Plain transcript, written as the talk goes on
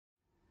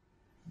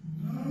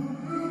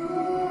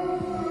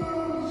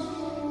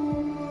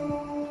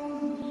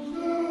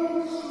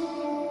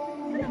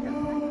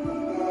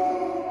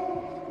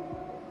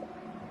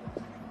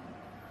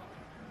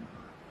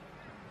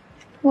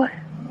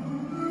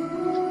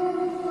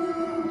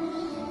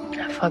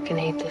fucking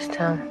hate this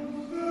town.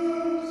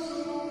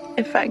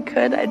 If I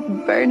could,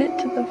 I'd burn it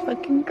to the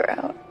fucking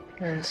ground.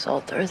 And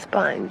salt earth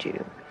behind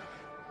you.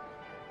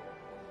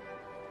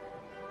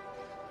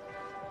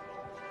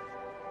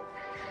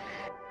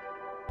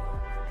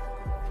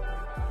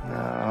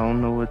 Nah, I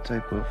don't know what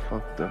type of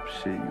fucked up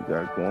shit you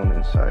got going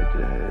inside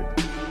your head.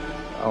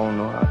 I don't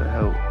know how to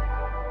help.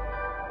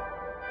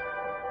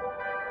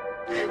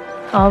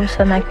 All of a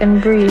sudden, I couldn't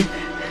breathe.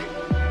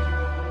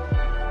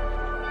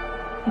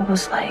 It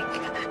was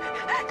like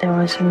there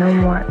was no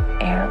more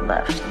air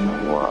left in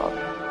the world.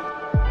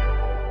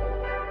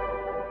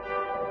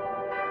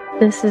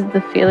 This is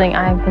the feeling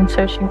I've been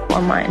searching for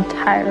my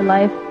entire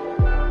life,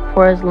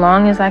 for as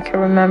long as I can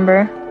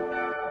remember.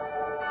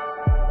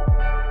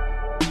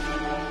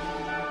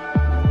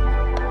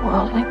 The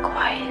world went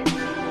quiet,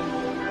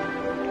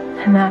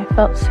 and I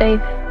felt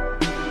safe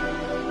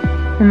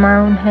in my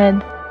own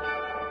head.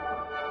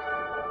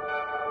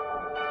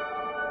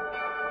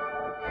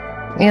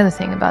 The other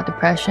thing about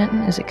depression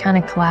is it kind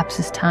of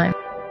collapses time.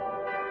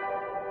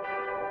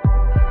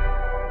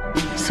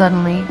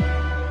 Suddenly,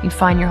 you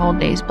find your whole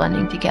days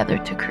blending together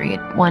to create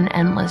one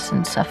endless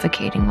and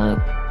suffocating loop.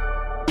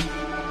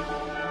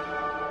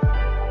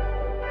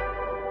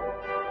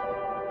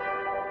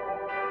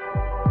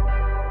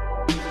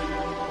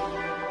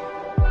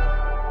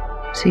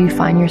 So you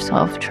find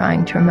yourself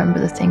trying to remember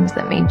the things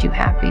that made you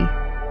happy.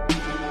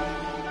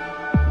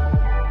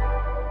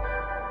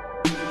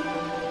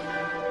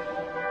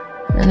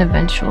 And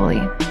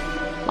eventually,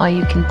 all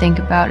you can think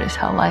about is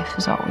how life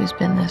has always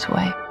been this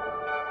way.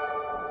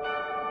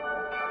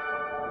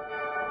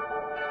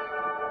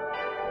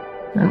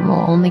 And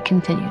will only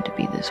continue to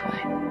be this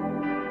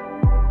way.